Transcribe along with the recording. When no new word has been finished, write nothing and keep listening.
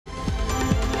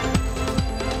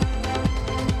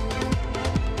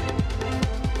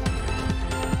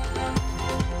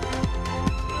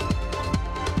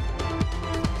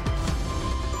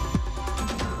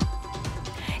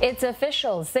It's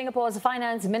official. Singapore's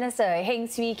Finance Minister Heng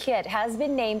Swee Keat has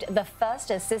been named the first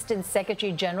Assistant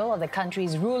Secretary General of the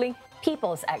country's ruling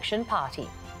People's Action Party.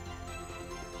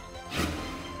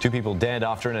 2 people dead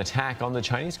after an attack on the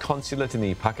Chinese consulate in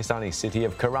the Pakistani city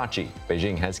of Karachi.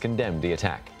 Beijing has condemned the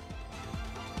attack.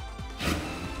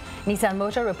 Nissan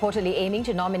Motor reportedly aiming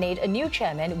to nominate a new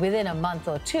chairman within a month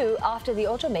or two after the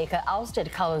automaker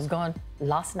ousted Carlos Ghosn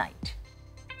last night.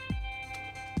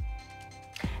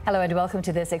 Hello and welcome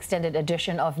to this extended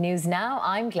edition of News Now.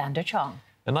 I'm Glenda Chong.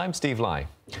 And I'm Steve Lai.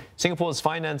 Singapore's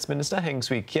Finance Minister Heng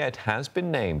Swee Keat has been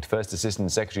named First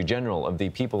Assistant Secretary General of the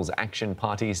People's Action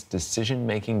Party's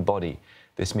decision-making body.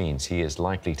 This means he is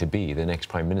likely to be the next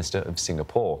Prime Minister of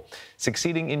Singapore,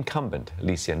 succeeding incumbent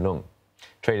Lee Hsien Loong.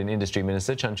 Trade and Industry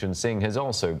Minister Chan Chun Sing has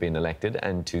also been elected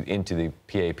into the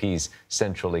PAP's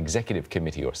Central Executive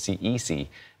Committee, or CEC,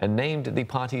 and named the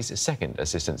party's second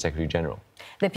Assistant Secretary General.